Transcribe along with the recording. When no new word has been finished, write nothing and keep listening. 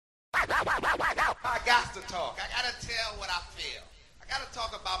to talk. I got to tell what I feel. I got to talk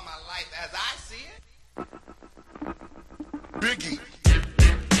about my life as I see it. Biggie.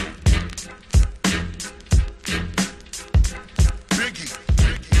 Biggie.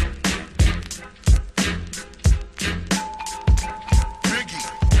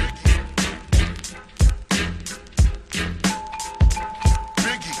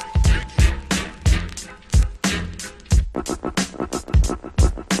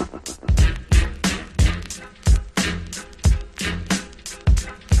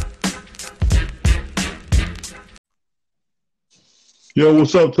 Yo,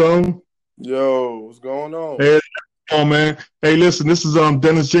 what's up, Tom? Yo, what's going on? Hey, man. Hey, listen, this is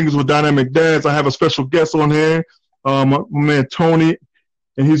Dennis Jenkins with Dynamic Dads. I have a special guest on here, my man Tony,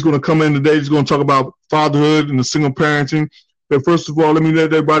 and he's going to come in today. He's going to talk about fatherhood and the single parenting. But first of all, let me let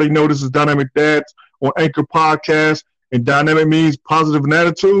everybody know this is Dynamic Dads on Anchor Podcast, and dynamic means positive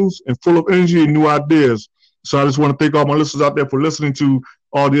attitudes and full of energy and new ideas. So I just want to thank all my listeners out there for listening to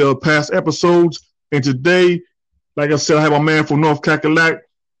all the past episodes. And today, like I said, I have my man from North Cackalack,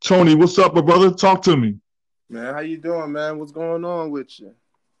 Tony. What's up, my brother? Talk to me. Man, how you doing, man? What's going on with you?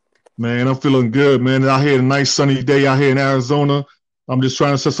 Man, I'm feeling good, man. Out here, a nice sunny day out here in Arizona. I'm just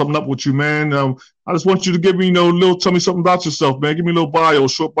trying to set something up with you, man. I just want you to give me, tell me something about yourself, man. Give me a little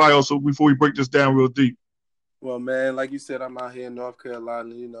short bio, so before we break this down real deep. Well, man, like you said, I'm out here in North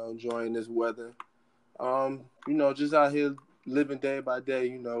Carolina, enjoying this weather. Just out here living day by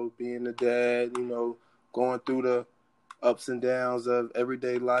day, being a dad, going through the ups and downs of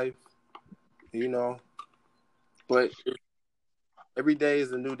everyday life, But every day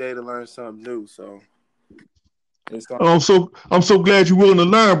is a new day to learn something new, so. I'm so glad you're willing to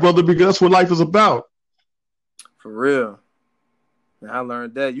learn, brother, because that's what life is about. For real. And I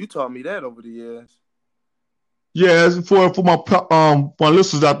learned that. You taught me that over the years. Yeah, for my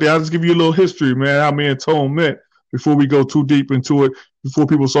listeners out there, I'll just give you a little history, man, how me and Tone met before we go too deep into it, before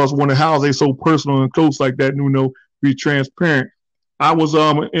people start wondering how they so personal and close like that, be transparent. I was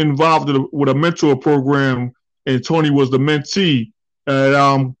involved with a mentor program, and Tony was the mentee at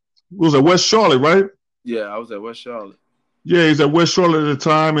was at West Charlotte, right? Yeah, I was at West Charlotte. Yeah, he's at West Charlotte at the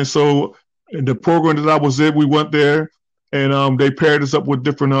time, and so in the program that I was in, we went there, and they paired us up with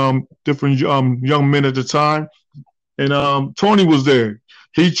different young men at the time, and Tony was there.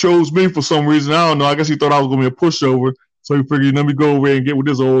 He chose me for some reason. I don't know. I guess he thought I was going to be a pushover, so he figured, let me go over and get with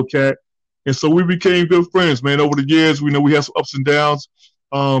this old cat. And so we became good friends, man. Over the years, we had some ups and downs.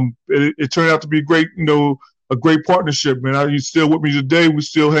 It turned out to be great, a great partnership, man. He's still with me today. We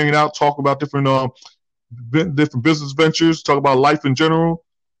still hanging out, talk about different business ventures, talk about life in general.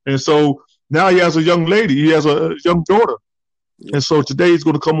 And so now he has a young lady. He has a young daughter. Yeah. And so today he's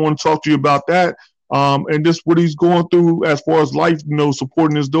going to come on and talk to you about that. And just what he's going through as far as life,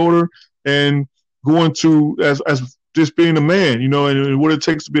 supporting his daughter and going to as just being a man, and what it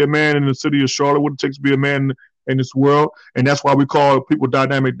takes to be a man in the city of Charlotte, what it takes to be a man in this world. And that's why we call people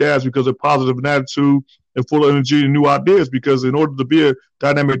dynamic dads, because they're positive in attitude and full of energy and new ideas, because in order to be a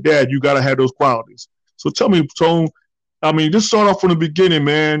dynamic dad, you got to have those qualities. So tell me, Tone, just start off from the beginning,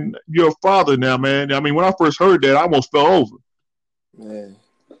 man. You're a father now, man. When I first heard that, I almost fell over. Man,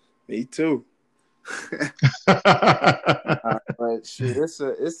 me too. But shit, it's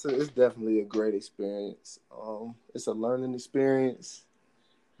definitely a great experience. It's a learning experience.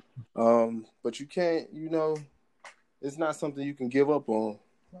 But you can't, it's not something you can give up on.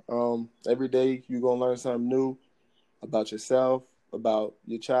 Every day you're gonna learn something new about yourself, about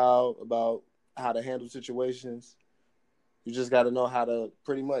your child, about how to handle situations. You just got to know how to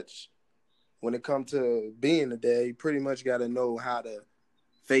pretty much, when it comes to being a dad, you pretty much got to know how to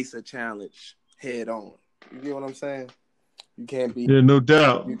face a challenge head on. You get what I'm saying? You can't be. Yeah, no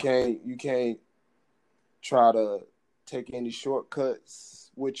doubt. You can't try to take any shortcuts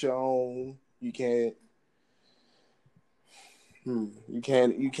with your own. You can't. You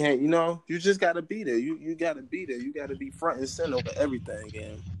can't. You just got to be there. You got to be there. You got to be front and center over everything.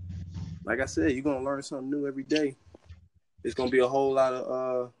 And like I said, you're gonna learn something new every day. It's gonna be a whole lot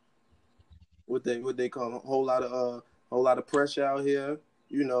of what they call a whole lot of pressure out here.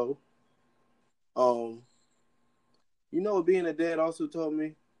 Being a dad also taught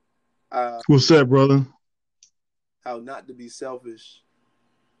me what's that, brother? How not to be selfish.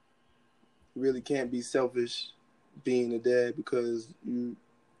 You really can't be selfish being a dad, because you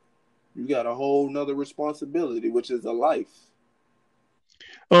got a whole nother responsibility, which is a life.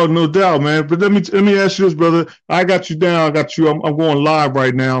 Oh, no doubt, man. But let me ask you this, brother. I got you down. I got you. I'm going live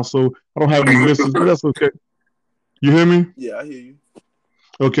right now, so I don't have any listeners, but that's okay. You hear me? Yeah, I hear you.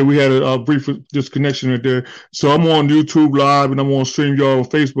 Okay, we had a brief disconnection right there. So I'm on YouTube Live and I'm on StreamYard on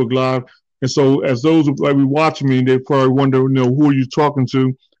Facebook Live. And so, as those who like be watching me, they probably wonder, who are you talking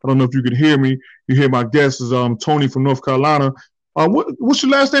to? I don't know if you can hear me. You hear my guest is Tony from North Carolina. What's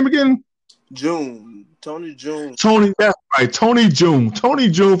your last name again? June. Tony June. Tony, that's right. Tony June. Tony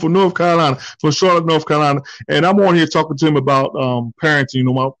June from North Carolina, from Charlotte, North Carolina. And I'm on here talking to him about parenting,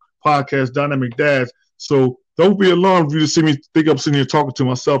 my podcast, Dynamic Dads. So don't be alarmed if you just see me think I'm sitting here talking to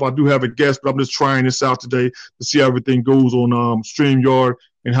myself. I do have a guest, but I'm just trying this out today to see how everything goes on StreamYard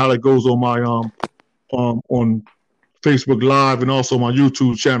and how that goes on my on Facebook Live and also my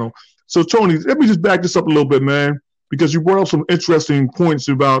YouTube channel. So Tony, let me just back this up a little bit, man, because you brought up some interesting points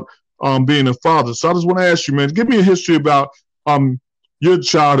about being a father. So I just want to ask you, man, give me a history about your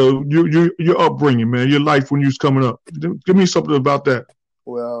childhood, your upbringing, man, your life when you was coming up. Give me something about that.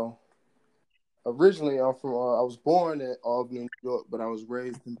 Well, originally I'm from. I was born in Albany, New York, but I was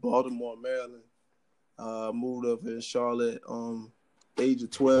raised in Baltimore, Maryland. Moved up in Charlotte, age of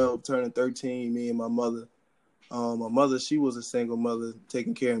 12, turning 13. Me and my mother. My mother, she was a single mother,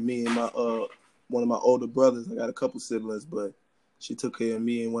 taking care of me and my one of my older brothers. I got a couple siblings, but she took care of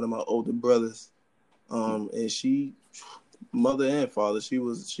me and one of my older brothers. And she, mother and father, she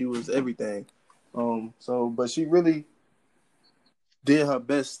was everything. But she really did her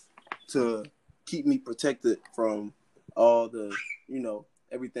best to keep me protected from all the,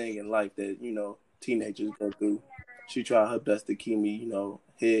 everything in life that, teenagers go through. She tried her best to keep me,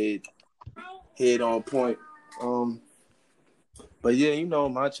 head on point. But yeah,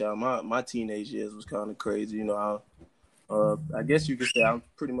 my teenage years was kind of crazy. I guess you could say I'm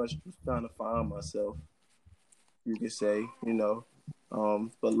pretty much trying to find myself. You could say,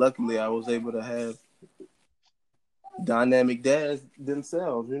 but luckily I was able to have dynamic dads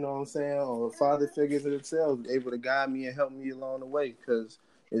themselves, you know what I'm saying, or father figures themselves, able to guide me and help me along the way, because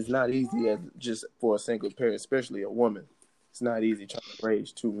it's not easy as just for a single parent, especially a woman. It's not easy trying to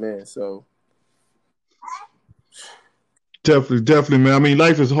raise two men. So Definitely, man. I mean,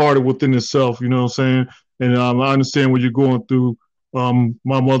 life is harder within itself, you know what I'm saying? And I understand what you're going through. My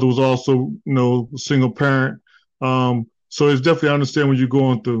mother was also, a single parent. So it's definitely, I understand what you're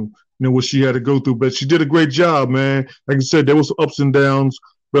going through, what she had to go through. But she did a great job, man. Like I said, there was ups and downs,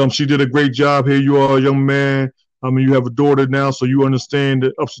 but she did a great job. Here you are, a young man. I mean, you have a daughter now, so you understand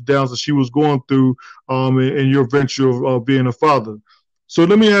the ups and downs that she was going through in your venture of being a father. So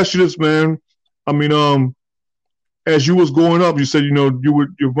let me ask you this, man. I mean, as you was growing up, you said, your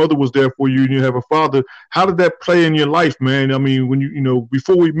mother was there for you and you have a father. How did that play in your life, man? I mean, when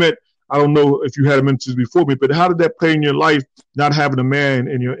before we met, I don't know if you had a mentor before me, but how did that play in your life, not having a man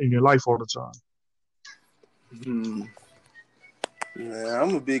in your life all the time? Man, I'm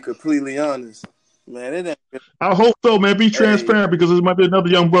gonna be completely honest. Man, I hope so, man. Be transparent, because there might be another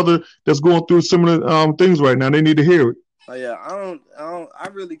young brother that's going through similar things right now. They need to hear it. Yeah, I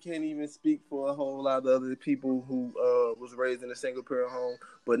really can't even speak for a whole lot of other people who was raised in a single parent home.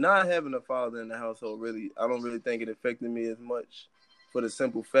 But not having a father in the household, really, I don't really think it affected me as much. For the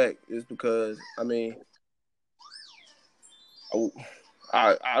simple fact is because, I mean,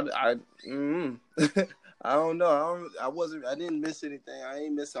 I don't know. I didn't miss anything. I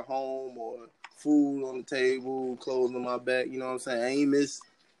ain't miss a home or food on the table, clothes on my back. You know what I'm saying?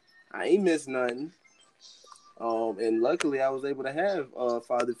 I ain't miss nothing. And luckily I was able to have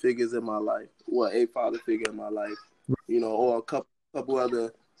father figures in my life. Well, a father figure in my life, or a couple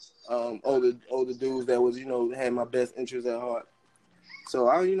other older dudes that was, had my best interests at heart. So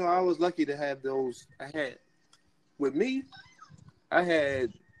I was lucky to have those. With me, I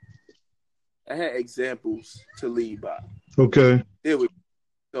had examples to lead by. Okay.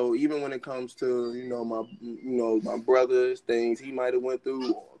 So even when it comes to my brothers, things he might have went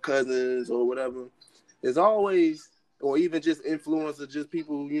through, or cousins or whatever, there's always, or even just influence of just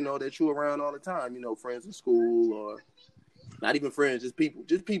people that you're around all the time. Friends in school, or not even friends, just people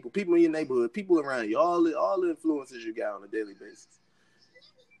in your neighborhood, people around you, all the influences you got on a daily basis.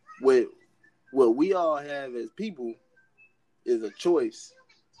 What we all have as people is a choice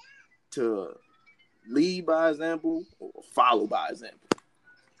to lead by example or follow by example.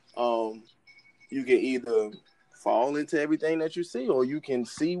 You can either fall into everything that you see, or you can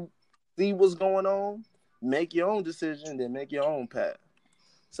see what's going on, make your own decision, then make your own path.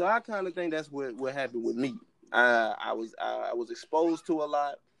 So I kind of think that's what happened with me. I was exposed to a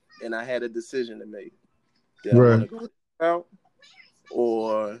lot, and I had a decision to make. Did I want to go this route,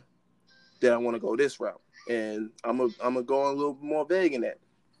 or did I want to go this route? And I'm gonna go a little more vague in that.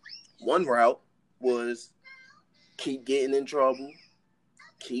 One route was keep getting in trouble,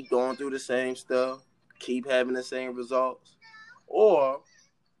 keep going through the same stuff, keep having the same results. Or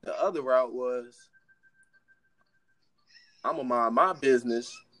the other route was, I'm gonna mind my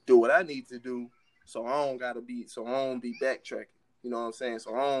business do what I need to do, so I don't be backtracking. You know what I'm saying?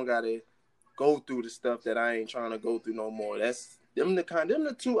 So I don't gotta go through the stuff that I ain't trying to go through no more. That's them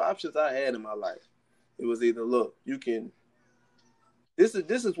the two options I had in my life. It was either, look, you can. This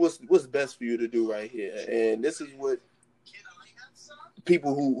is what's best for you to do right here, and this is what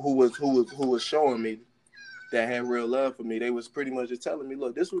people who was showing me that had real love for me. They was pretty much just telling me,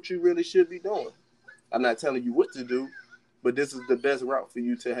 look, this is what you really should be doing. I'm not telling you what to do, but this is the best route for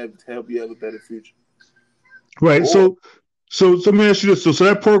you to help you have a better future. Right. So let me ask you this. So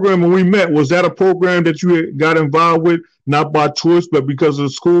that program when we met, was that a program that you got involved with, not by choice, but because of the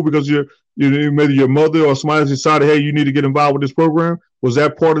school, because maybe your mother or somebody decided, hey, you need to get involved with this program? Was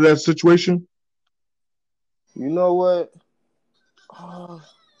that part of that situation? You know what? I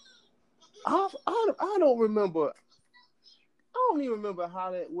don't remember. I don't even remember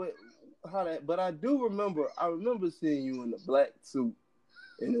how that. But I do remember. I remember seeing you in the black suit,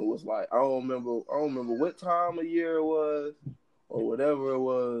 and it was like I don't remember what time of year it was, or whatever it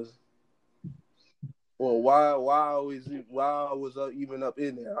was, or why I was even up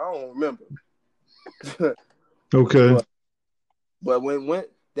in there. I don't remember. Okay. But when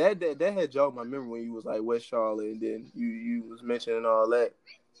that had jogged my memory when you was like West Charlotte, and then you was mentioning all that,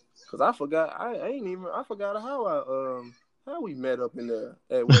 because I forgot. I forgot how we met up in there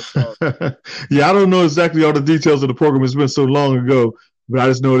at West Charlotte. Yeah, I don't know exactly all the details of the program. It's been so long ago, but I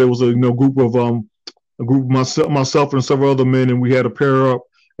just know there was a group of myself and several other men, and we had a pair up,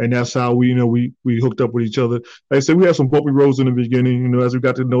 and that's how we hooked up with each other. Like I said, we had some bumpy roads in the beginning, as we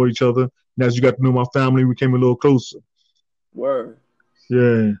got to know each other, and as you got to know my family, we came a little closer. Word.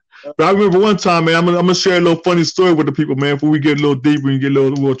 Yeah. But I remember one time, man, I'm gonna share a little funny story with the people, man, before we get a little deeper and get a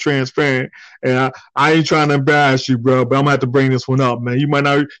little transparent. And I ain't trying to embarrass you, bro, but I'm gonna have to bring this one up, man. You might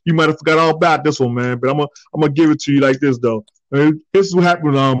have forgot all about this one, man, but I'm gonna give it to you like this though. This is what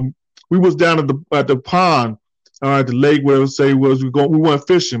happened. We was down at the pond, at the lake, where we went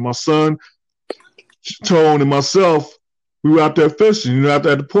fishing. My son, Tone, and myself, we were out there fishing, out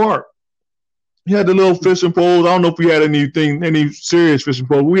there at the park. He had the little fishing poles. I don't know if we had any serious fishing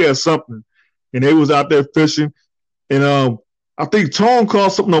poles. We had something, and they was out there fishing. And I think Tone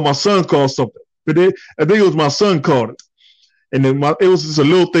caught something, or my son caught something. But I think it was my son caught it. And then it was just a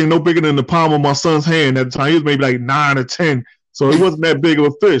little thing, no bigger than the palm of my son's hand at the time. He was maybe like 9 or 10, so it wasn't that big of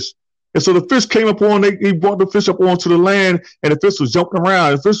a fish. And so the fish came up on. He brought the fish up onto the land, and the fish was jumping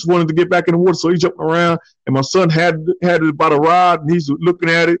around. The fish wanted to get back in the water, so he jumped around. And my son had it by the rod, and he's looking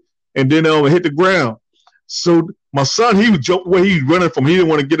at it. And then it hit the ground. So my son, he was jumping where he's running from. He didn't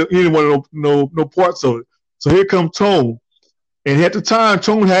want to get it. He didn't want no parts of it. So here comes Tone. And at the time,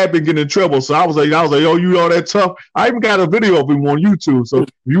 Tone had been getting in trouble. So I was like, oh, you all that tough. I even got a video of him on YouTube. So if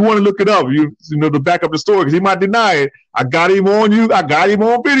you want to look it up, to back up the story, because he might deny it. I got him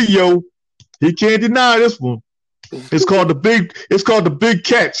on video. He can't deny this one. It's called the big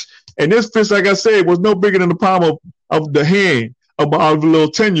catch. And this fish, like I said, was no bigger than the palm of the hand of a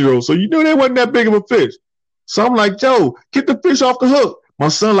little 10-year-old. So they wasn't that big of a fish. So I'm like, Joe, get the fish off the hook. My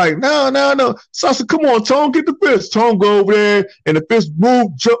son like, no. So I said, come on, Tone, get the fish. Tone go over there, and the fish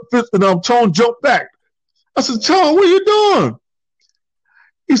moved, and Tone jumped back. I said, Tone, what are you doing?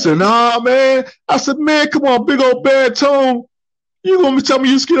 He said, nah, man. I said, man, come on, big old bad Tone. You gonna be telling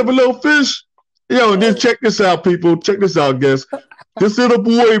me you scared of a little fish? Yo, and then check this out, people. Check this out, guys. This little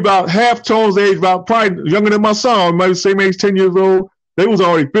boy, about half Tone's age, about probably younger than my son, maybe same age, 10 years old. They was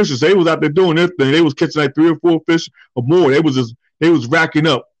already fishing. So they was out there doing their thing. They was catching like 3 or 4 fish or more. They was racking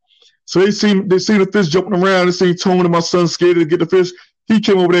up. So they seen the fish jumping around. They seen Tone and my son scared to get the fish. He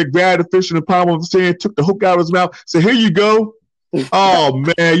came over there, grabbed the fish in the palm of his hand, took the hook out of his mouth, said, here you go. Oh,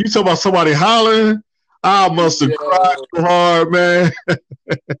 man, you talking about somebody hollering? I must have cried so hard, man.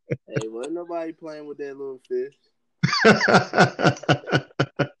 Hey, wasn't nobody playing with that little fish.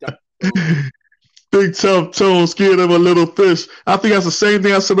 Big tough Tone, scared of a little fish. I think that's the same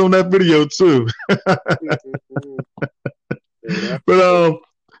thing I said on that video too. But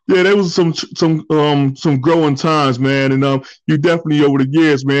yeah, there was some growing times, man, and you definitely over the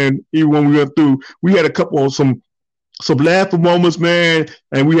years, man. Even when we went through, we had a couple of some laughing moments, man,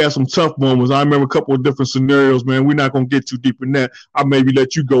 and we had some tough moments. I remember a couple of different scenarios, man. We're not gonna get too deep in that. I maybe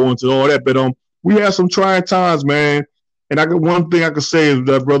let you go into all that, but we had some trying times, man. And I got one thing I could say is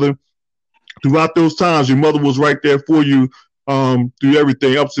that, brother, throughout those times, your mother was right there for you through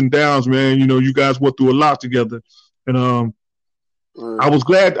everything, ups and downs, man. You guys went through a lot together, and I was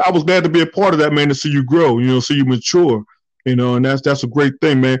glad to be a part of that, man, to see you grow, see you mature, and that's a great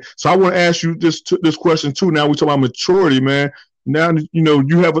thing, man. So I want to ask you this question too. Now we talk about maturity, man. Now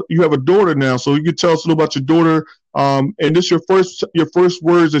you have a daughter now, so you can tell us a little about your daughter And this your first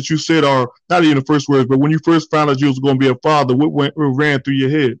words that you said are not even the first words, but when you first found out you was going to be a father, what ran through your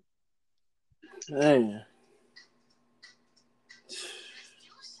head? Man,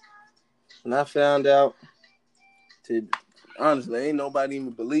 when I found out, honestly, ain't nobody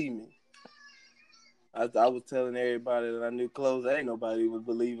even believe me. I was telling everybody that I knew close, ain't nobody was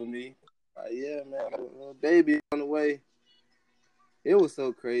believing me. Yeah, man, baby on the way. It was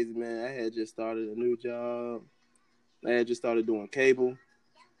so crazy, man. I had just started a new job. I had just started doing cable.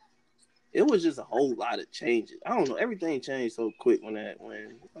 It was just a whole lot of changes. I don't know. Everything changed so quick when I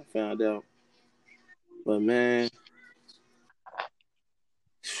found out. But man,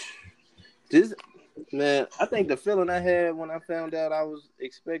 I think the feeling I had when I found out I was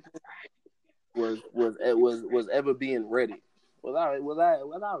expecting was ever being ready. Was I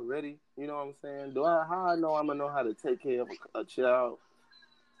ready? You know what I'm saying? How I know I'm gonna know how to take care of a child?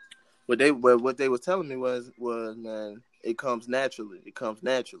 What they was telling me was man, it comes naturally. It comes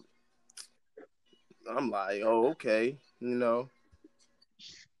naturally. I'm like, oh, okay, you know.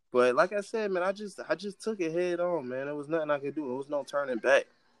 But like I said, man, I just took it head on, man. There was nothing I could do. There was no turning back.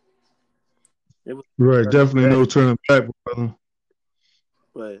 It was Right, definitely back. no turning back, brother.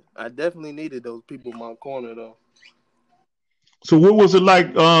 But I definitely needed those people in my corner, though. So what was it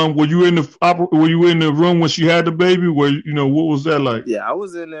like? Were you in the room when she had the baby? What was that like? Yeah, I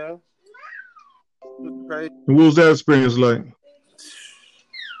was in there. It was crazy. And what was that experience like?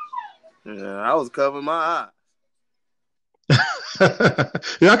 Yeah, I was covering my eyes.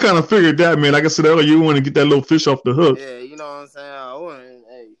 Yeah, I kind of figured that, man. Like I said earlier, you want to get that little fish off the hook. Yeah, you know what I'm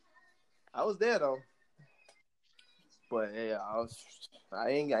saying. I was there though. But yeah, I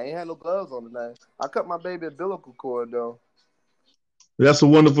ain't had no gloves on tonight. I cut my baby umbilical cord though. That's a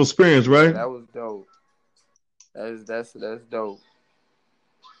wonderful experience, right? Yeah, that was dope. That's dope.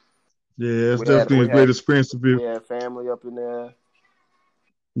 Yeah, it's definitely a great experience to be. We had family up in there.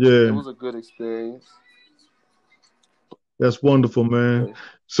 Yeah, it was a good experience. That's wonderful, man. Okay.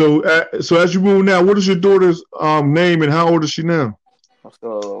 So as you move now, what is your daughter's name and how old is she now?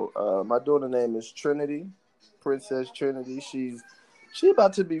 So my daughter's name is Trinity, Princess Trinity. She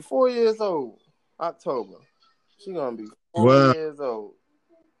about to be 4 years old. October. She's gonna be 4 years old.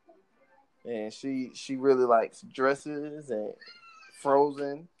 And she really likes dresses and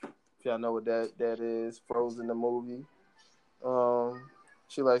Frozen. If y'all know what that is, Frozen the movie.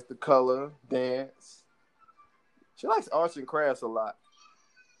 She likes to color, dance. She likes arts and crafts a lot.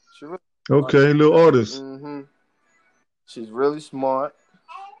 She really little artist. Mm-hmm. She's really smart.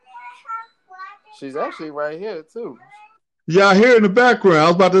 She's actually right here too. Yeah, I hear in the background. I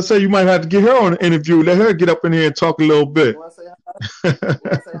was about to say you might have to get her on an interview. Let her get up in here and talk a little bit. You want to say hi? You want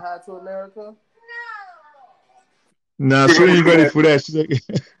to say hi to America? Nah, she ain't ready for that. She's like,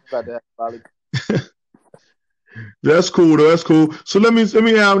 about that, Molly. That's cool though. That's cool. So let's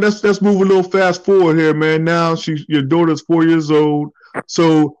move a little fast forward here, man. Now your daughter's 4 years old.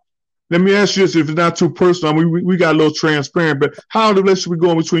 So let me ask you this, if it's not too personal. I mean, we got a little transparent, but how the relationship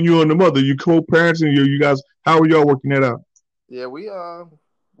going between you and the mother? You co-parents and you guys, how are y'all working that out? Yeah, we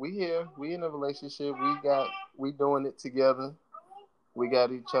here. We in a relationship. We doing it together. We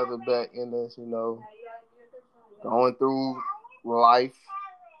got each other back in this, going through life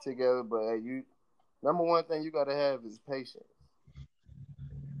together. But number one thing you gotta have is patience.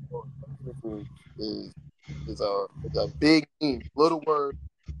 Is a big meaning. Little word,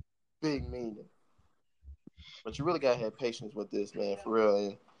 big meaning. But you really gotta have patience with this, man, for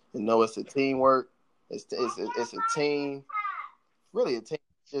real. And it's a teamwork. It's a team. Really a team.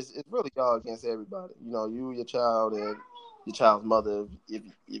 It's really y'all against everybody. You, your child, and your child's mother. If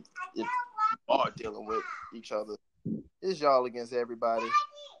you are dealing with each other, it's y'all against everybody.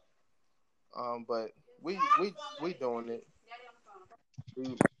 But we doing it.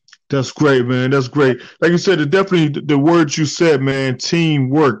 That's great, man. That's great. Like you said, definitely the words you said, man,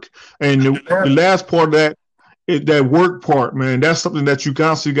 teamwork. And the last part of that is that work part, man. That's something that you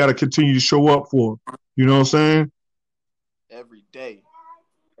constantly got to continue to show up for. You know what I'm saying? Every day.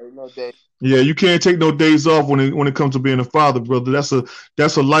 Ain't no day. Yeah, you can't take no days off when it comes to being a father, brother. That's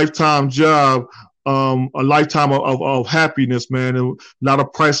a lifetime job, a lifetime of happiness, man. And a lot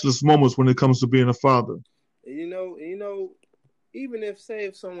of priceless moments when it comes to being a father. Even if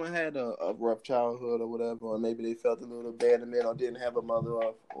someone had a rough childhood or whatever, or maybe they felt a little abandonment or didn't have a mother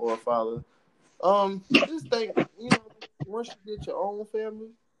or a father, just think, once you get your own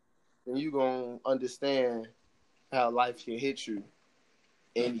family, then you gonna understand how life can hit you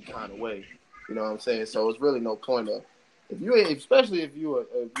any kind of way. You know what I'm saying? So it's really no point of especially if you were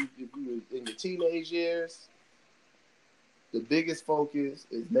in your teenage years, the biggest focus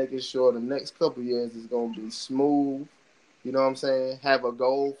is making sure the next couple years is going to be smooth. You know what I'm saying? Have a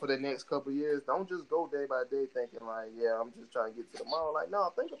goal for the next couple years. Don't just go day by day thinking like, yeah, I'm just trying to get to tomorrow. Like,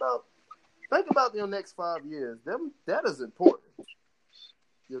 no, think about your next 5 years. That is important.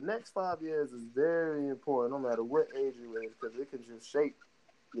 Your next 5 years is very important, no matter what age you is, because it can just shape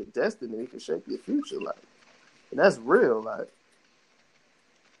your destiny. It can shape your future, like, and that's real, like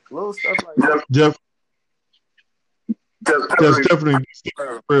little stuff like that. Jeff, that's definitely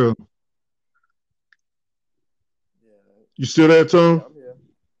real. You still there, Tom? Yeah, I'm here.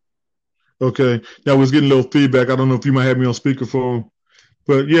 Okay. Now I was getting a little feedback. I don't know if you might have me on speakerphone,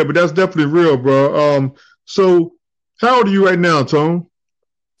 but that's definitely real, bro. So how old are you right now, Tom?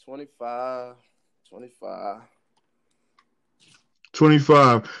 25.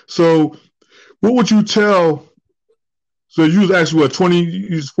 25. So what would you tell? So you was actually what, 20?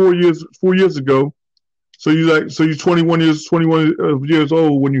 You was 4 years ago. So you're 21 years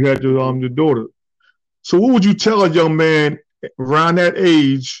old when you had your daughter. So what would you tell a young man around that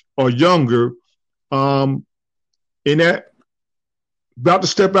age or younger, in that about to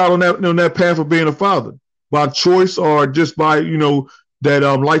step out on that path of being a father, by choice or just by that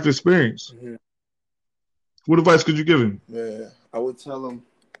life experience? Mm-hmm. What advice could you give him? Yeah, I would tell him.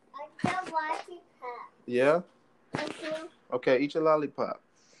 Yeah. Okay, eat your lollipop.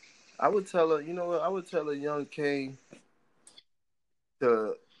 I would tell her. You know what? I would tell a young king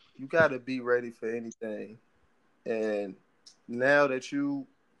you got to be ready for anything. And now that you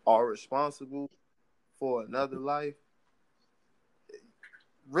are responsible for another life,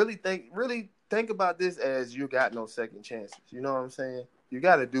 really think about this as you got no second chances. You know what I'm saying? You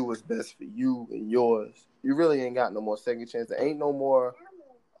got to do what's best for you and yours. You really ain't got no more second chance. There ain't no more,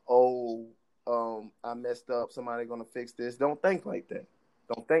 I messed up. Somebody going to fix this. Don't think like that.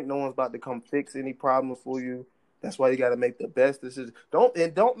 Don't think no one's about to come fix any problems for you. That's why you got to make the best decision.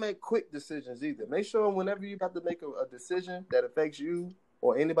 Don't make quick decisions either. Make sure whenever you're about to make a decision that affects you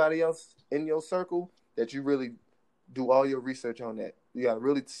or anybody else in your circle, that you really do all your research on that. You got to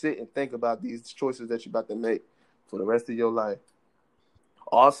really sit and think about these choices that you're about to make for the rest of your life.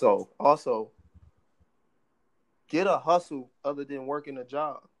 Also, get a hustle other than working a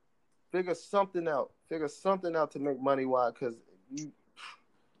job. Figure something out to make money. Why? Because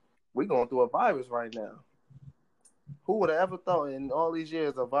we're going through a virus right now. Who would have ever thought in all these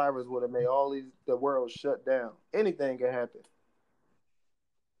years a virus would have made the world shut down? Anything can happen.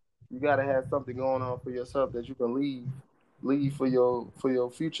 You got to have something going on for yourself that you can leave for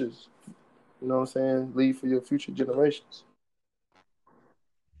your futures. You know what I'm saying? Leave for your future generations.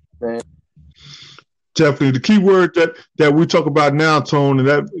 Man. Definitely. The key word that we talk about now, Tone, and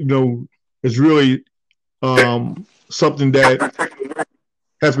that is really something that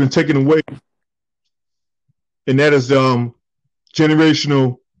has been taken away, and that is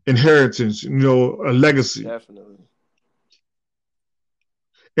generational inheritance. A legacy. Definitely.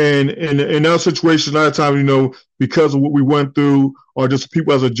 And in our situation, a lot of times, because of what we went through, or just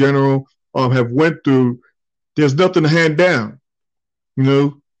people as a general have went through, there's nothing to hand down.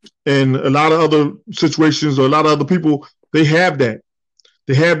 And a lot of other situations or a lot of other people, they have that.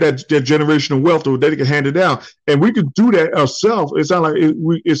 They have that generational wealth or they can hand it down. And we can do that ourselves. It's not like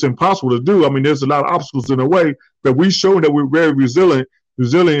it's impossible to do. I mean, there's a lot of obstacles in the way, but we show that we're very resilient,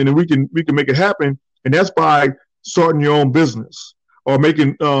 and we can make it happen. And that's by starting your own business or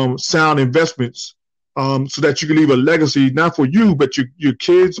making sound investments so that you can leave a legacy, not for you, but your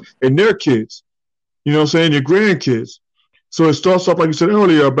kids and their kids. You know what I'm saying? Your grandkids. So it starts off, like you said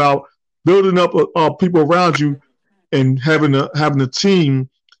earlier, about building up people around you and having a team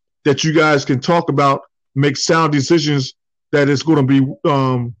that you guys can talk about, make sound decisions that is going to be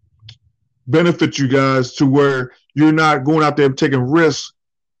benefit you guys to where you're not going out there taking risks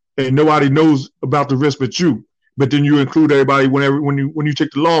and nobody knows about the risk but you. But then you include everybody when you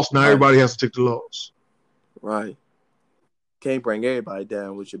take the loss. Now everybody has to take the loss. Right. Can't bring everybody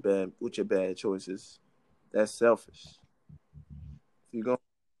down with your bad choices. That's selfish. You go.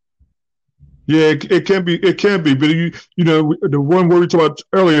 Yeah, it can be, but the one word we talked about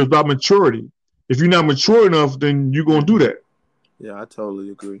earlier is about maturity. If you're not mature enough, then you're gonna do that. Yeah, I totally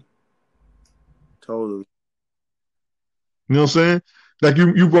agree. Totally. You know what I'm saying? Like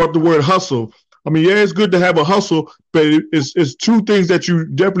you brought the word hustle. I mean, yeah, it's good to have a hustle, but it's two things that you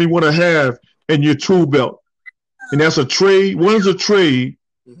definitely want to have in your tool belt, and that's a trade. One is a trade,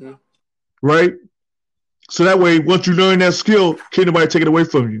 mm-hmm. right? So that way, once you learn that skill, can't nobody take it away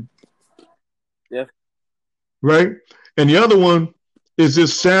from you. Yeah. Right? And the other one is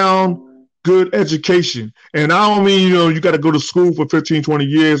this sound, good education. And I don't mean, you got to go to school for 15, 20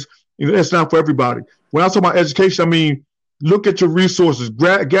 years. That's not for everybody. When I talk about education, I mean Look at your resources.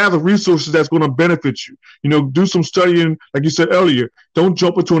 Gather resources that's going to benefit you. You know, do some studying, like you said earlier. Don't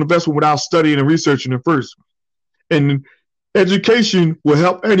jump into an investment without studying and researching it first. And education will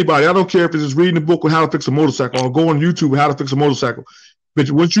help anybody. I don't care if it's just reading a book on how to fix a motorcycle or go on YouTube on how to fix a motorcycle. But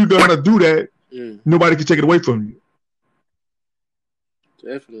once you learn how to do that, nobody can take it away from you.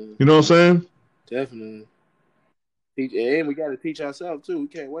 Definitely. You know what I'm saying? Definitely. And we got to teach ourselves too. We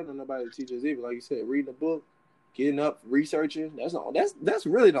can't wait on nobody to teach us either. Like you said, reading a book, getting up, researching. That's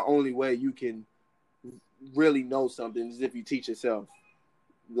really the only way you can really know something is if you teach yourself.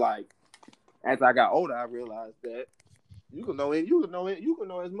 Like as I got older, I realized that you can know as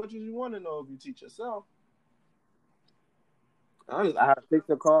much as you want to know if you teach yourself. I have to fix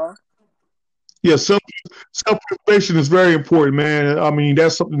a car. Yeah, self-motivation is very important, man. I mean,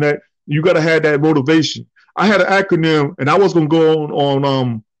 that's something that you got to have that motivation. I had an acronym, and I was going to go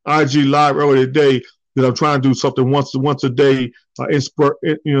on IG Live earlier today that I'm trying to do something once a day,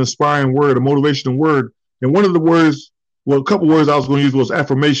 inspiring word, a motivational word. And one of the words, a couple words I was going to use was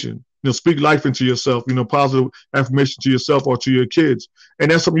affirmation. You know, speak life into yourself, you know, positive affirmation to yourself or to your kids.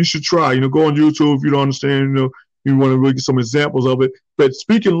 And that's something you should try. You know, go on YouTube if you don't understand, you know, you want to really get some examples of it. But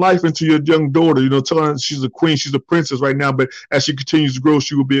speaking life into your young daughter, you know, telling her she's a queen, she's a princess right now, but as she continues to grow,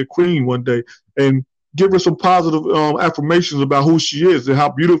 she will be a queen one day. And give her some positive affirmations about who she is and how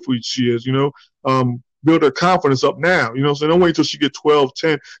beautiful she is, you know. Build her confidence up now, you know. So don't wait until she get 12,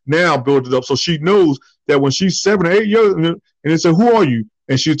 10. Now build it up so she knows that when she's 7 or 8 years, and they say, who are you?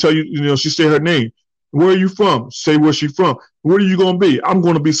 And she'll tell you, you know, she say her name. Where are you from? Say where she's from. Where are you going to be? I'm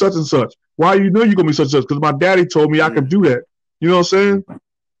going to be such and such. Why you know you're going to be such and such? Because my daddy told me I could do that. You know what I'm saying?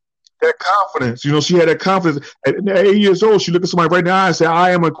 That confidence. You know, she had that confidence. At 8 years old, she looked at somebody right in the eye and said,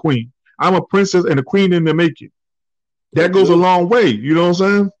 I am a queen. I'm a princess and a queen in the making. That goes a long way. You know what I'm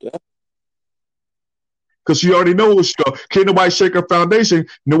saying? Yeah. Because she already knows. Can't nobody shake her foundation. You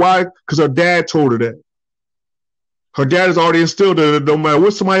know why? Because her dad told her that. Her dad has already instilled her that no matter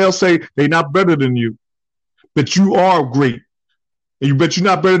what somebody else say, they're not better than you. But you are great. And you bet you're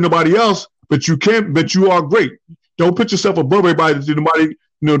not better than nobody else, but you are great. Don't put yourself above everybody to nobody, you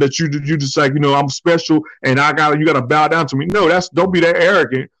know, that you just like, you know, I'm special and you gotta bow down to me. No, don't be that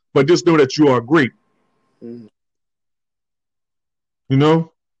arrogant, but just know that you are great. You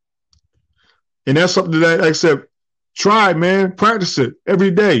know? And that's something that, like I said, try, man, practice it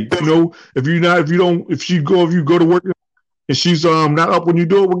every day. You know, if you go to work and she's not up when you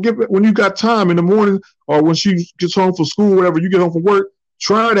do it, when you got time in the morning or when she gets home from school, whatever, you get home from work,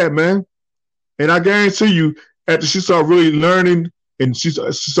 try that, man. And I guarantee you, after she start really learning and she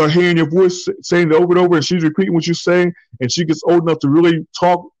start hearing your voice saying it over and over, and she's repeating what you're saying, and she gets old enough to really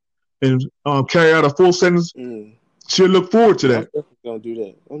talk and carry out a full sentence, she'll look forward to that. I'm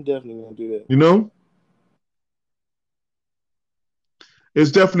definitely gonna do that. You know?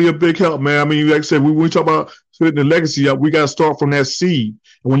 It's definitely a big help, man. I mean, like I said, when we talk about putting the legacy up, we got to start from that seed.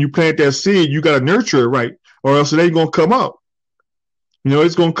 And when you plant that seed, you got to nurture it right, or else it ain't going to come up. You know,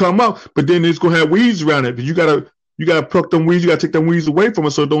 it's going to come up, but then it's going to have weeds around it. You got to pluck them weeds. You got to take them weeds away from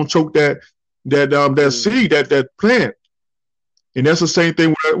it so it don't choke that seed, that plant. And that's the same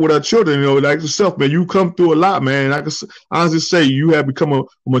thing with our children. You know, like yourself, man, you come through a lot, man. And I can honestly say you have become a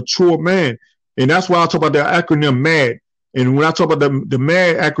mature man. And that's why I talk about that acronym MAD. And when I talk about the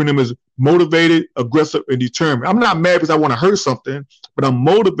MAD acronym is motivated, aggressive, and determined. I'm not mad because I want to hurt something, but I'm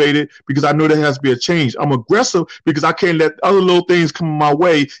motivated because I know there has to be a change. I'm aggressive because I can't let other little things come my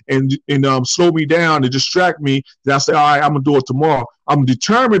way and slow me down and distract me. That I say, all right, I'm going to do it tomorrow. I'm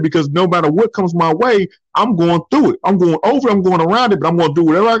determined because no matter what comes my way, I'm going through it. I'm going over it, I'm going around it, but I'm going to do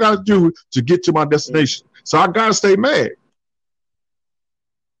whatever I got to do to get to my destination. So I got to stay mad.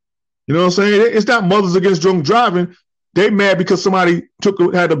 You know what I'm saying? It's not mothers against drunk driving. They mad because somebody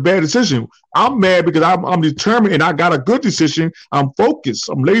had a bad decision. I'm mad because I'm determined and I got a good decision. I'm focused.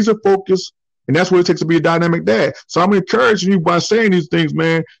 I'm laser focused. And that's what it takes to be a dynamic dad. So I'm encouraging you by saying these things,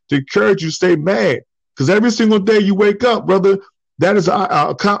 man, to encourage you to stay mad. Because every single day you wake up, brother, that is an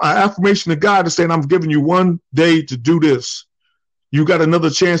affirmation to God to saying, I'm giving you one day to do this. You got another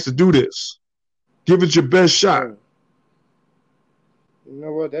chance to do this. Give it your best shot. You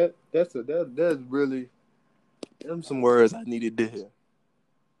know what? That's really them some words I needed to hear.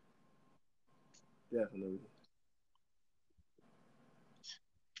 Definitely.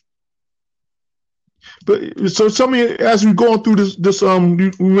 But so tell me, as we going through this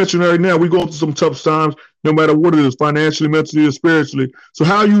we mentioned right now, we going through some tough times, no matter what it is, financially, mentally, or spiritually. So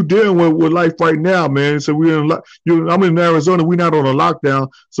how are you dealing with life right now, man? So I'm in Arizona, we're not on a lockdown.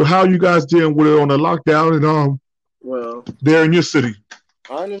 So how are you guys dealing with it on a lockdown and there in your city?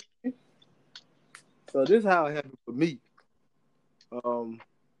 Honestly, so this is how it happened for me. So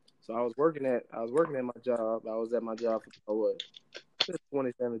I was working at my job. I was at my job for what, since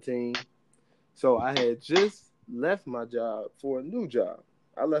 2017. So I had just left my job for a new job.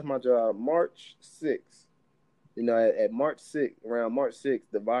 I left my job March 6th. You know, at March 6th, around March 6th,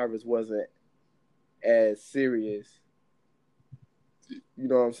 the virus wasn't as serious. You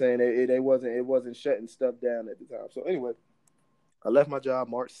know what I'm saying? It wasn't shutting stuff down at the time. So anyway, I left my job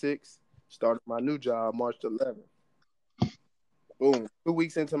March 6th, started my new job March 11th. Boom. 2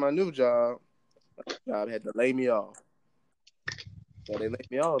 weeks into my new job, my job had to lay me off. So they laid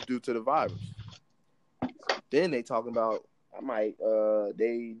me off due to the virus. Then they talking about I might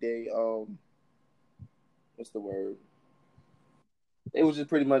they what's the word? They was just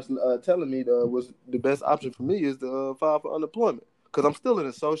pretty much telling me was the best option for me is to file for unemployment because I'm still an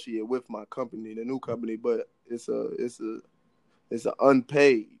associate with my company, the new company, but it's an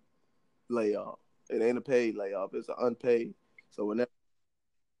unpaid layoff. It ain't a paid layoff; it's an unpaid. So whenever,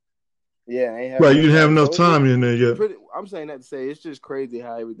 yeah, I ain't having Right, you didn't have enough so time in there yet. I'm saying that to say it's just crazy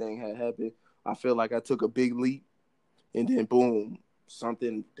how everything had happened. I feel like I took a big leap, and then boom,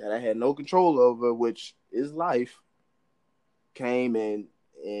 something that I had no control over, which is life, came and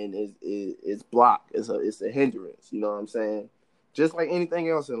it's blocked. It's a hindrance. You know what I'm saying? Just like anything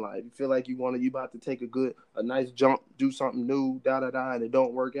else in life, you feel like you about to take a nice jump, do something new, and it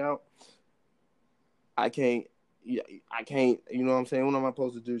don't work out. I can't. You know what I'm saying? What am I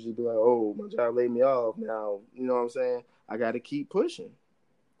supposed to do? Just be like, oh, my job laid me off. Now, you know what I'm saying? I got to keep pushing.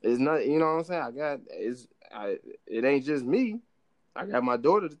 It's not, you know what I'm saying? It ain't just me. I got my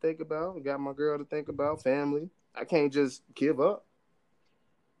daughter to think about. I got my girl to think about, family. I can't just give up.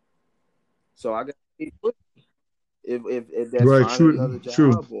 So I got to keep pushing. If that's right, finding another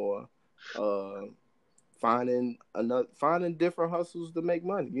job or finding different hustles to make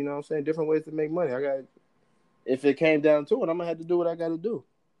money. You know what I'm saying? Different ways to make money. If it came down to it, I'm gonna have to do what I got to do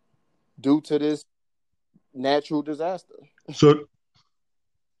due to this natural disaster. So,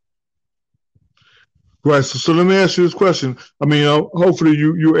 right. So let me ask you this question. I mean, hopefully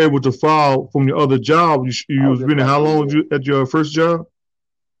you're able to file from your other job. You was been how long at your first job?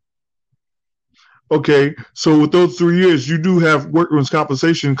 Okay, so with those 3 years, you do have workers'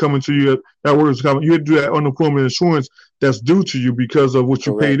 compensation coming to you. That workers' compensation, you had to do that unemployment insurance that's due to you because of what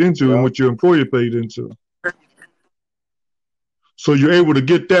you paid into and what your employer paid into. So you're able to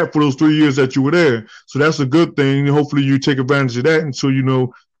get that for those 3 years that you were there. So that's a good thing. Hopefully you take advantage of that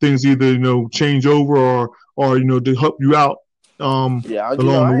until things either change over or to help you out along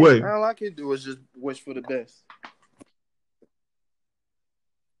the way. All I can do is just wish for the best.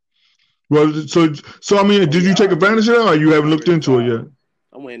 Well, so I mean, did you take advantage of that, or you haven't looked into it yet?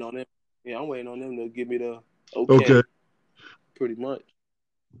 I'm waiting on them. Yeah, I'm waiting on them to give me the okay. Pretty much.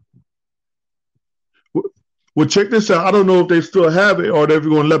 Well, check this out. I don't know if they still have it or they're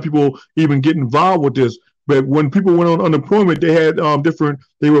going to let people even get involved with this. But when people went on unemployment, they had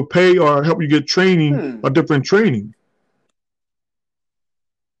they would pay or help you get training or different training.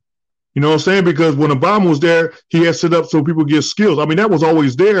 You know what I'm saying? Because when Obama was there, he had set up so people get skills. I mean, that was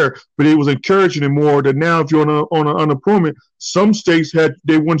always there, but it was encouraging it more that now if you're on unemployment, some states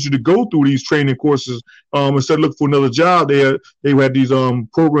they want you to go through these training courses instead of looking for another job. They had these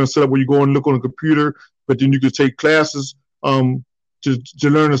programs set up where you go and look on a computer, but then you could take classes to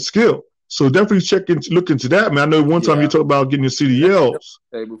learn a skill. So definitely look into that, man. I know one time you talked about getting your CDLs. That's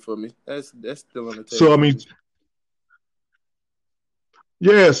table for me. That's still on the table. So I mean.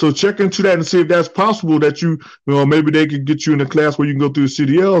 Yeah, so check into that and see if that's possible that maybe they could get you in a class where you can go through the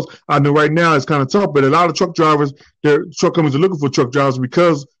CDLs. I know right now it's kind of tough, but a lot of truck companies are looking for truck drivers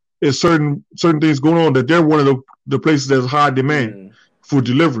because there's certain things going on that they're one of the places that's high demand for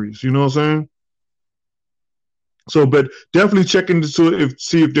deliveries. You know what I'm saying? So, but definitely check into it,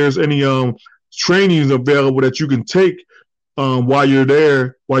 see if there's any trainings available that you can take while you're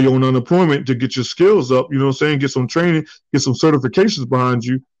there, while you're on unemployment to get your skills up, you know what I'm saying? Get some training, get some certifications behind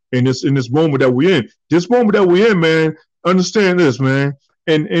you in this moment that we're in. This moment that we're in, man, understand this, man.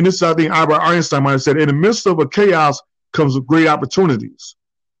 And this, I think Albert Einstein might have said, in the midst of a chaos comes great opportunities.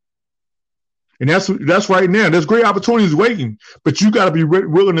 And that's right now. There's great opportunities waiting, but you got to be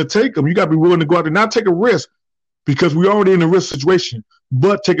willing to take them. You got to be willing to go out and not take a risk because we're already in a risk situation,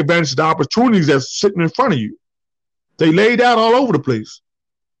 but take advantage of the opportunities that's sitting in front of you. They laid out all over the place.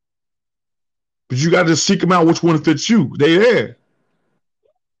 But you got to seek them out, which one fits you. They there.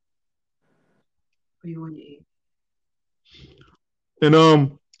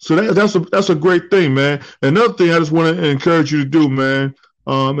 And so that's a great thing, man. Another thing I just want to encourage you to do, man,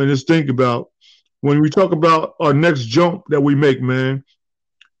 and just think about when we talk about our next jump that we make, man,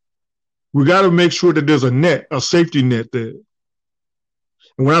 we got to make sure that there's a safety net there.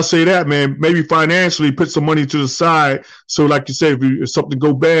 And when I say that, man, maybe financially put some money to the side. So like you said, if something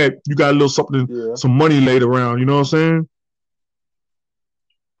go bad, you got a little something, some money laid around. You know what I'm saying?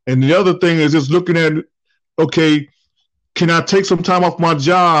 And the other thing is just looking at, okay, can I take some time off my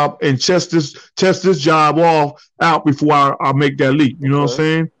job and test this job out before I make that leap? You know what I'm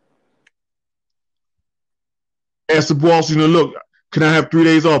saying? Ask the boss, look, can I have 3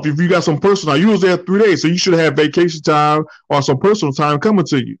 days off? If you got some personal, you was there 3 days, so you should have vacation time or some personal time coming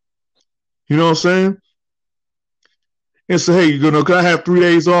to you. You know what I'm saying? And say, hey, can I have 3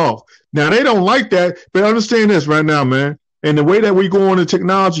 days off? Now, they don't like that, but understand this right now, man. And the way that we go on in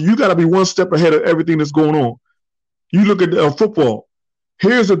technology, you got to be one step ahead of everything that's going on. You look at football.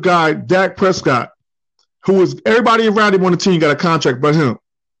 Here's a guy, Dak Prescott, who is everybody around him on the team got a contract but him.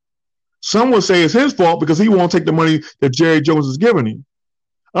 Some would say it's his fault because he won't take the money that Jerry Jones is giving him.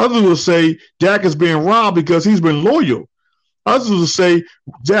 Others will say Dak is being robbed because he's been loyal. Others will say,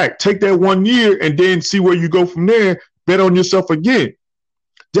 Dak, take that 1 year and then see where you go from there. Bet on yourself again.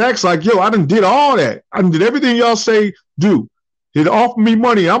 Dak's like, yo, I done did all that. I done did everything y'all say do. They offer me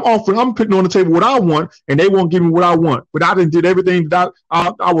money. I'm putting on the table what I want, and they won't give me what I want. But I done did everything that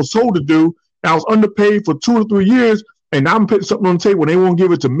I was told to do. I was underpaid for 2 or 3 years, and I'm putting something on the table and they won't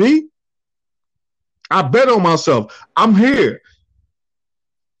give it to me. I bet on myself. I'm here.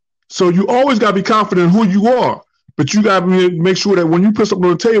 So you always got to be confident in who you are. But you got to make sure that when you put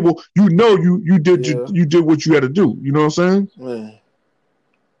something on the table, you did what you had to do. You know what I'm saying? Man.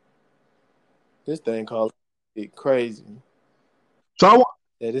 This thing called get crazy. So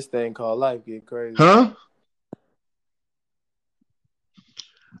this thing called life get crazy. Huh?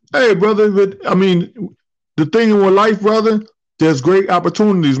 Hey, brother, but I mean, the thing in life, brother, there's great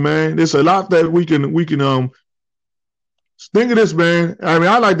opportunities, man. There's a lot that we can think of this, man. I mean,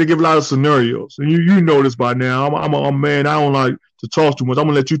 I like to give a lot of scenarios, and you know this by now. I'm a man. I don't like to talk too much. I'm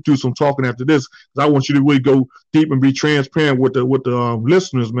gonna let you do some talking after this because I want you to really go deep and be transparent with the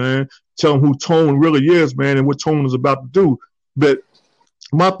listeners, man. Tell them who Tone really is, man, and what Tone is about to do. But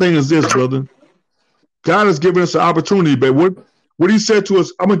my thing is this, brother. God has given us an opportunity, but what He said to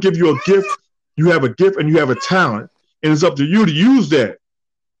us, I'm gonna give you a gift. You have a gift and you have a talent, and it's up to you to use that.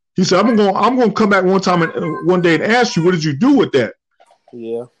 He said, I'm gonna come back one day and ask you, what did you do with that? Yeah.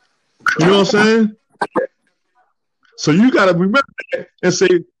 You know what I'm saying? So you got to remember that and say,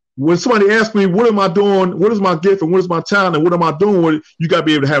 when somebody asks me, what am I doing? What is my gift and what is my talent and what am I doing with it? You got to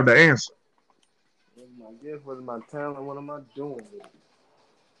be able to have the answer. What is my gift? What is my talent? What am I doing with it?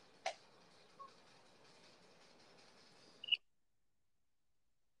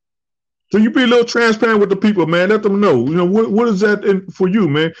 So you be a little transparent with the people, man. Let them know. What is that for you,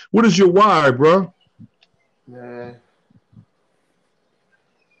 man? What is your why, bro? Man.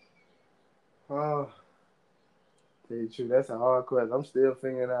 Tell you the truth, that's a hard question. I'm still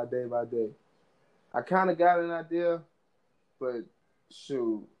figuring it out day by day. I kind of got an idea, but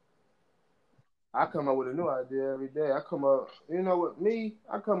shoot, I come up with a new idea every day. I come up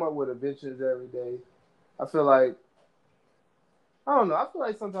with adventures every day. I feel like, I don't know. I feel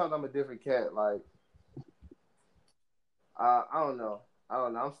like sometimes I'm a different cat. Like, I don't know.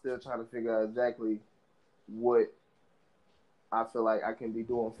 I'm still trying to figure out exactly what I feel like I can be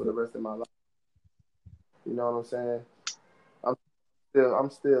doing for the rest of my life. You know what I'm saying? I'm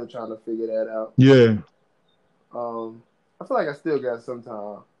still trying to figure that out. Yeah. I feel like I still got some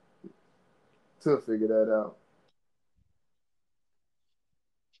time to figure that out.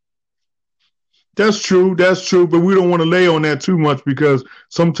 That's true, but we don't want to lay on that too much because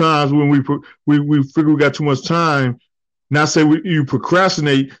sometimes when we figure we got too much time, not say you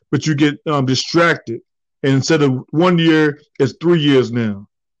procrastinate, but you get distracted. And instead of 1 year, it's 3 years now.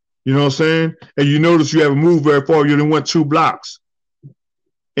 You know what I'm saying? And you notice you haven't moved very far. You done went 2 blocks.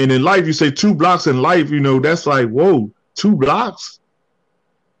 And in life, you say 2 blocks in life, that's like, whoa, 2 blocks?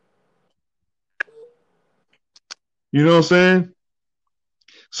 You know what I'm saying?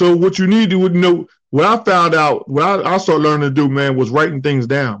 So what you need to know, what I found out, what I started learning to do, man, was writing things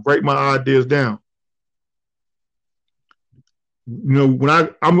down, write my ideas down. When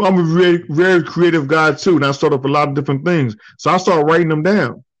I'm a very, very creative guy too, and I start up a lot of different things. So I started writing them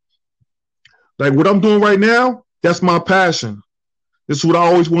down. Like what I'm doing right now, that's my passion. This is what I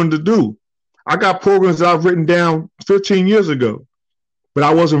always wanted to do. I got programs that I've written down 15 years ago, but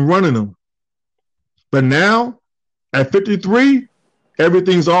I wasn't running them. But now, at 53,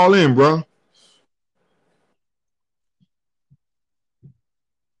 everything's all in, bro.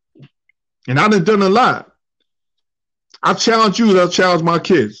 And I done a lot. I challenge you, I challenge my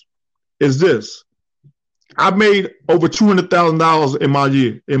kids, is this. I made over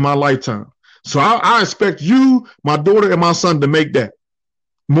 $200,000 in my lifetime. So I expect you, my daughter, and my son to make that.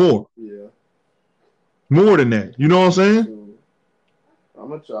 More. Yeah. More than that. You know what I'm saying? Shoot. I'm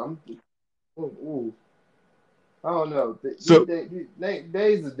gonna try. Ooh. I don't know. So These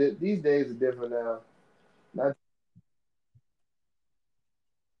days are different now. Not,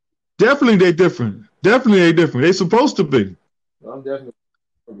 definitely they different. Definitely they different. They supposed to be. I'm definitely.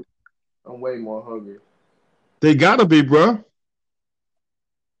 Hungry. I'm way more hungry. They gotta be, bro.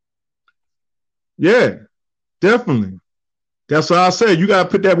 Yeah, definitely. That's why I said you gotta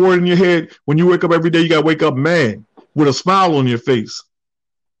put that word in your head when you wake up every day. You gotta wake up mad with a smile on your face,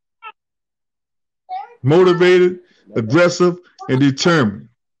 motivated, aggressive, and determined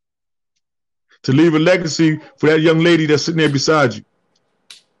to leave a legacy for that young lady that's sitting there beside you.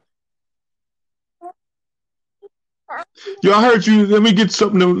 Yo, I heard you. Let me get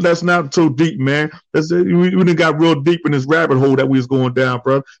something that's not so deep, man. We done got real deep in this rabbit hole that we was going down,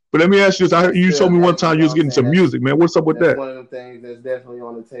 bro. But let me ask you this. I heard you told me one time you you know was what I'm getting saying? some music, man. What's up with That's that? one of the things that's definitely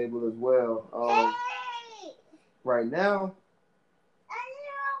on the table as well. Right now,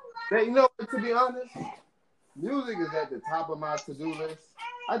 you know, to be honest, music is at the top of my to-do list.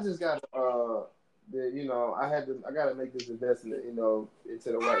 I just got you know, I gotta make this investment, you know,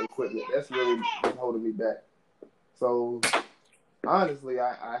 into the right equipment. That's really what's holding me back. So honestly,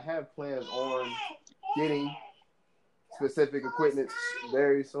 I have plans on getting specific equipment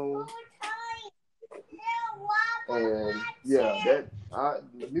very soon. And yeah,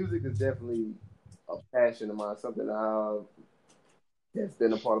 music is definitely a passion of mine, something that's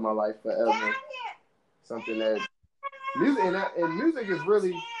been a part of my life forever. Something that music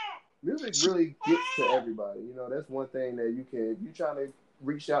really gets to everybody. You know, that's one thing that you can, if you trying to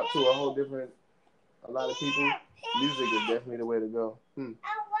reach out to a lot of people, music is definitely the way to go.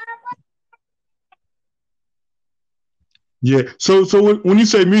 Yeah. So when you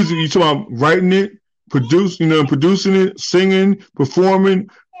say music, you talking about writing it, producing it, singing, performing.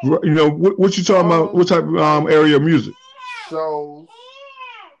 You know, what you talking about? What type of area of music? Shows,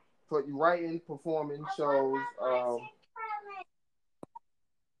 for you writing, performing shows.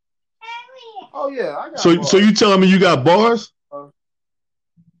 Oh yeah, I got bars. So you telling me you got bars?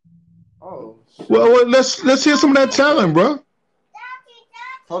 Oh. Shit. Well, let's hear some of that talent, bro.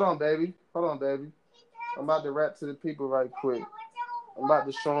 Hold on, baby. I'm about to rap to the people right quick. I'm about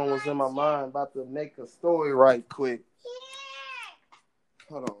to show them what's in my mind. About to make a story right quick.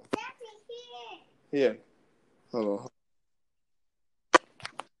 Hold on. Here. Hold on.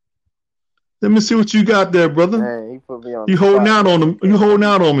 Let me see what you got there, brother. Man, he put me on. You holding out on him. You holding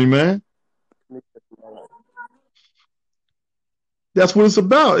out on me, man. That's what it's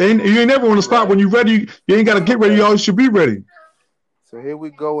about. You ain't never on the spot. When you're ready, you ain't got to get ready. You always should be ready. So here we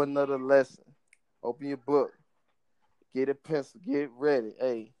go, another lesson. Open your book. Get a pencil. Get ready.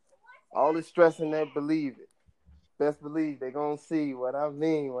 Hey, all this stressing that believe it. Best believe they gonna see what I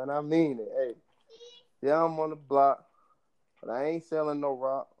mean when I mean it. Hey, yeah, I'm on the block, but I ain't selling no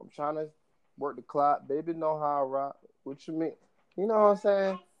rock. I'm trying to work the clock. Baby know how I rock. What you mean? You know what I'm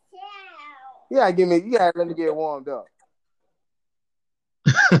saying? You gotta let me get warmed up.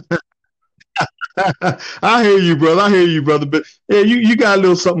 I hear you, brother. But yeah, you got a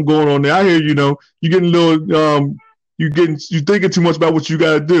little something going on there. I hear you know. You getting a little you thinking too much about what you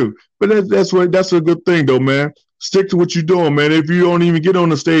got to do. But that's a good thing though, man. Stick to what you're doing, man. If you don't even get on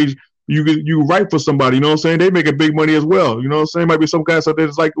the stage, you write for somebody. You know what I'm saying? They making big money as well. You know what I'm saying? Might be some guys out there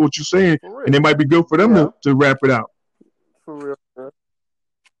that's like what you're saying, and it might be good for them to rap it out. For real.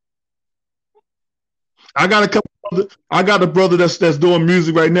 I got a brother that's doing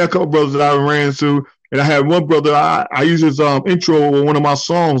music right now. A couple brothers that I ran into, and I had one brother. I use his intro on one of my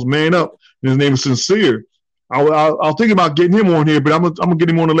songs, "Man Up." And his name is Sincere. I was thinking about getting him on here, but I'm gonna get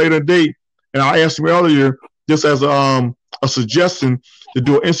him on a later date. And I asked him earlier, just as a suggestion, to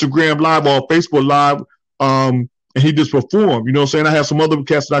do an Instagram live or Facebook live, and he just performed. You know what I'm saying? I have some other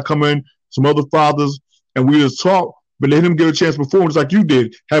cats that I come in, some other fathers, and we just talk. But let him get a chance to perform just like you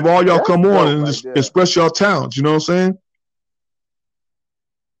did. Have all y'all come on and just express your talents. You know what I'm saying?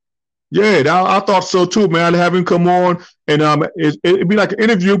 Yeah, I thought so too, man. I'd have him come on and it'd be like an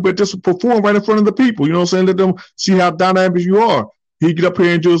interview, but just perform right in front of the people. You know what I'm saying? Let them see how dynamic you are. He get up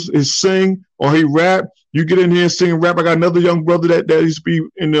here and just sing or he rap. You get in here and sing and rap. I got another young brother that used to be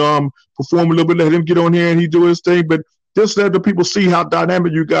in perform a little bit. Let him get on here and he do his thing. But just let the people see how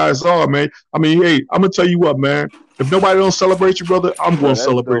dynamic you guys are, man. I mean, hey, I'm gonna tell you what, man. If nobody don't celebrate you, brother, I'm going to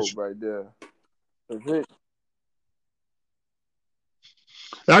celebrate you. Right there. That's it.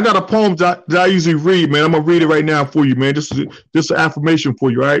 I got a poem that I usually read, man. I'm going to read it right now for you, man. This is an affirmation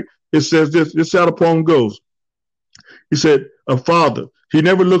for you, all right? It says this. This is how the poem goes. He said, a father, he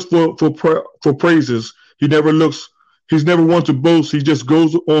never looks for praises. He never He's never one to boast. He just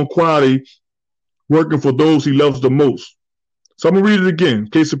goes on quietly, working for those he loves the most. So I'm gonna read it again, in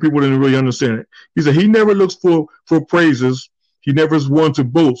case the people didn't really understand it. He said he never looks for praises. He never is one to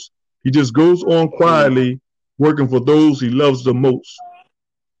boast. He just goes on quietly, working for those he loves the most.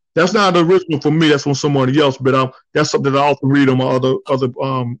 That's not the original for me. That's from somebody else, but that's something that I often read on my other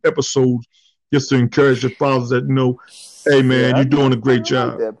episodes, just to encourage the fathers that hey man, you're doing a great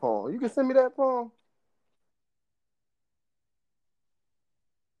job. That poem. You can send me that poem.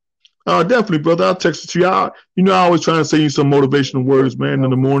 Definitely, brother. I'll text it to you. I always trying to send you some motivational words, man, in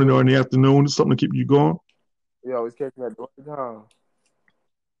the morning or in the afternoon. It's something to keep you going. You always catch me at the right time.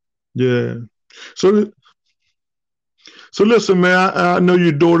 Yeah. So listen, man. I know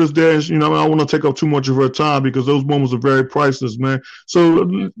your daughter's there. And, I don't want to take up too much of her time because those moments are very priceless, man. So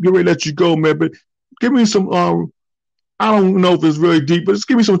get ready to let you go, man. But give me some. I don't know if it's really deep, but just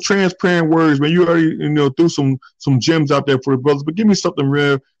give me some transparent words, man. You already threw some gems out there for the brothers, but give me something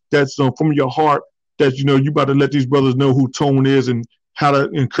real that's from your heart that you about to let these brothers know who Tone is and how to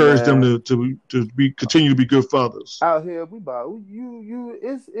encourage them to continue to be good fathers. Out here, we about you.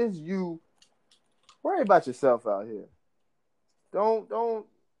 It's you. Worry about yourself out here. Don't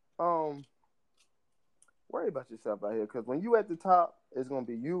worry about yourself out here, because when you at the top, it's gonna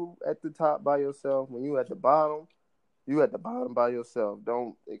be you at the top by yourself. When you at the bottom, you at the bottom by yourself.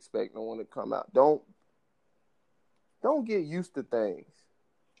 Don't expect no one to come out. Don't get used to things.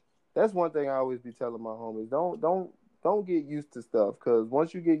 That's one thing I always be telling my homies. Don't get used to stuff, because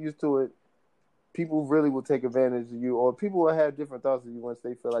once you get used to it, people really will take advantage of you, or people will have different thoughts of you once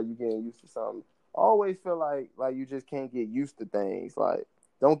they feel like you're getting used to something. Always feel like you just can't get used to things. Like,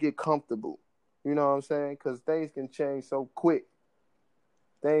 don't get comfortable. You know what I'm saying? Because things can change so quick.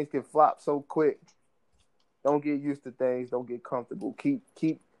 Things can flop so quick. Don't get used to things. Don't get comfortable.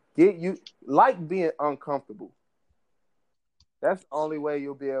 Like being uncomfortable. That's the only way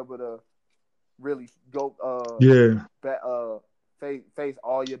you'll be able to really go face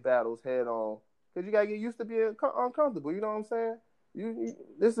all your battles head on. Because you gotta get used to being uncomfortable. You know what I'm saying?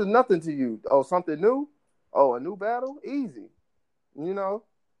 This is nothing to you. Oh, something new? Oh, a new battle? Easy.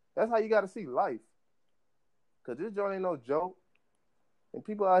 That's how you gotta see life. Because this joint ain't no joke. And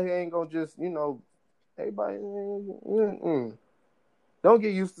people out here ain't gonna just, everybody. Don't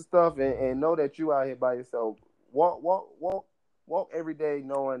get used to stuff and know that you out here by yourself. Walk every day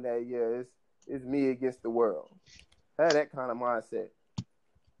knowing that, it's me against the world. Have that kind of mindset.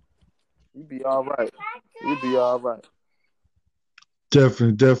 You be all right.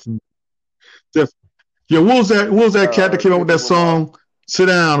 Definitely. Yeah, what was that cat that came up with that song? Sit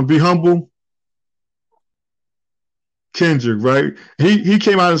down, be humble. Kendrick, right? He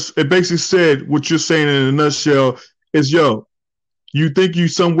came out and basically said what you're saying in a nutshell is, you think you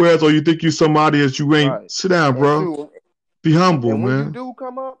somewhere else or you think you somebody that you ain't. Right. Sit down, bro. Be humble, and when man. You do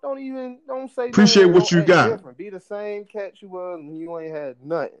come up, don't say appreciate what you got. Different. Be the same cat you was when you ain't had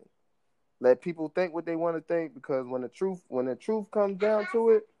nothing. Let people think what they want to think, because when the truth comes down to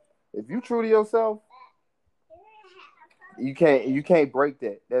it, if you true to yourself, you can't break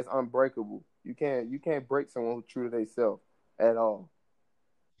that. That's unbreakable. You can't break someone who's true to themselves at all.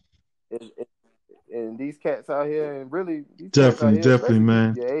 And these cats out here, and really, these definitely,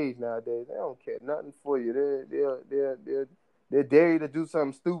 man. Your age nowadays, they don't care nothing for you. They're dare you to do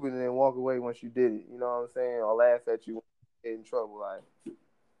something stupid and then walk away once you did it. You know what I'm saying? Or laugh at you when you get in trouble. Like,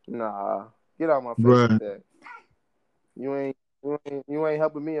 nah, get out my face with that. You ain't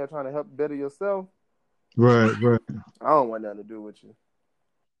helping me or trying to help better yourself. Right. I don't want nothing to do with you.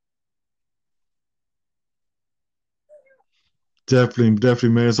 Definitely,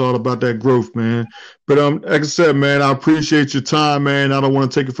 man. It's all about that growth, man. But like I said, man, I appreciate your time, man. I don't want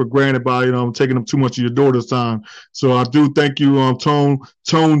to take it for granted by I'm taking up too much of your daughter's time. So I do thank you, Tone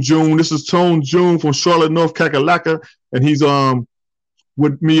June. This is Tone June from Charlotte, North Kakalaka, and he's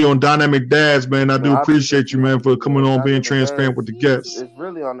with me on Dynamic Dads, man. I do appreciate you, man, for coming on, being transparent with the guests. It's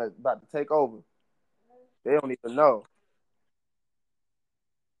really about to take over. They don't even know.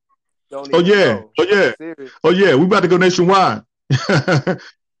 Oh yeah. We about to go nationwide.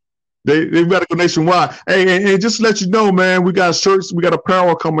 They about to go nationwide. Hey, and just to let you know, man, we got shirts, we got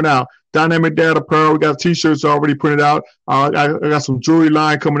apparel coming out. Dynamic Dad apparel. We got T-shirts already printed out. I got some jewelry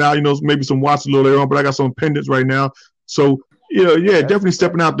line coming out. Maybe some watches a little later on, but I got some pendants right now. So definitely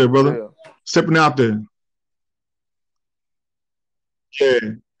stepping out there, brother. Real. Stepping out there. Yeah.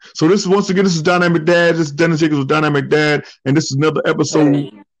 So this is Dynamic Dad. This is Dennis Jacobs with Dynamic Dad, and this is another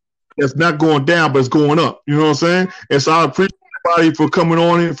episode that's not going down, but it's going up. You know what I'm saying? And so I appreciate everybody for coming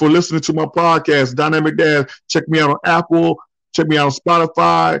on and for listening to my podcast, Dynamic Dad. Check me out on Apple. Check me out on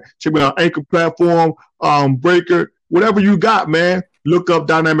Spotify. Check me out on Anchor platform, Breaker. whatever you got, man, look up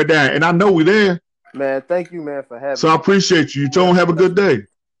Dynamic Dan. And I know we're there. Man, thank you, man, for having me. So I appreciate you. You Tone, have a good day.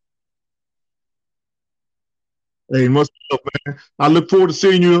 Hey, much love, man. I look forward to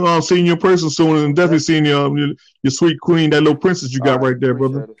seeing you in person soon, and definitely seeing your sweet queen, that little princess you got right there,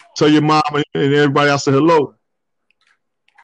 brother. Tell your mom and everybody else say hello.